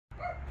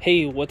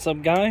Hey, what's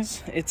up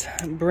guys? It's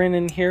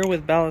Brandon here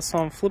with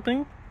Balisong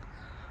Flipping.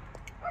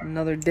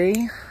 Another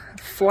day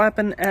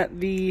flapping at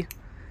the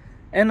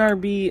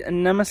NRB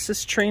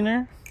Nemesis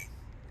trainer.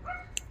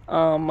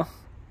 I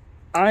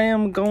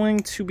am going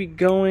to be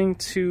going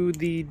to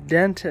the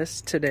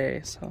dentist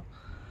today, so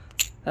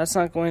that's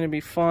not going to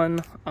be fun.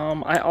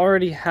 I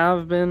already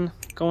have been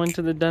going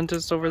to the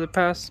dentist over the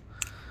past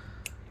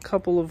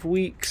couple of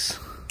weeks,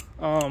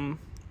 and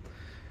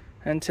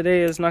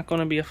today is not going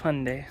to be a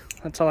fun day.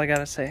 That's all I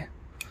gotta say.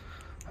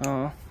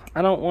 I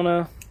don't want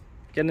to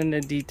get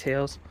into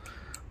details,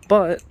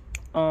 but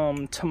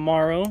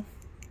tomorrow,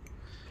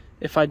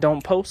 if I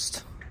don't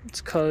post,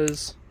 it's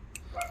because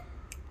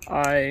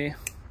I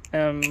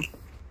am,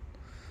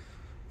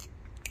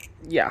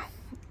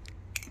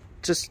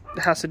 just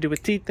has to do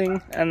with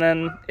teething. And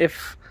then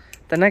if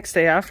the next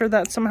day after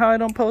that somehow I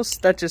don't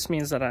post, that just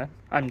means that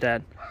I'm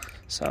dead.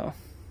 So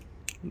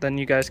then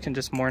you guys can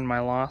just mourn my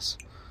loss.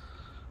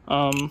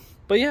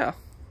 But yeah.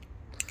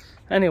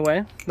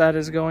 Anyway, that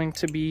is going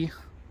to be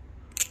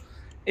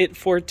it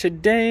for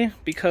today,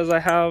 because I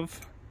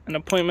have an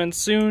appointment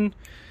soon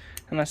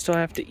and I still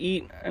have to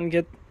eat and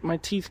get my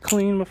teeth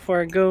clean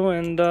before I go,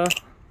 and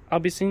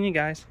I'll be seeing you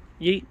guys.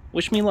 Yeet.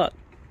 Wish me luck.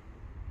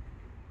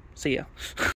 See ya.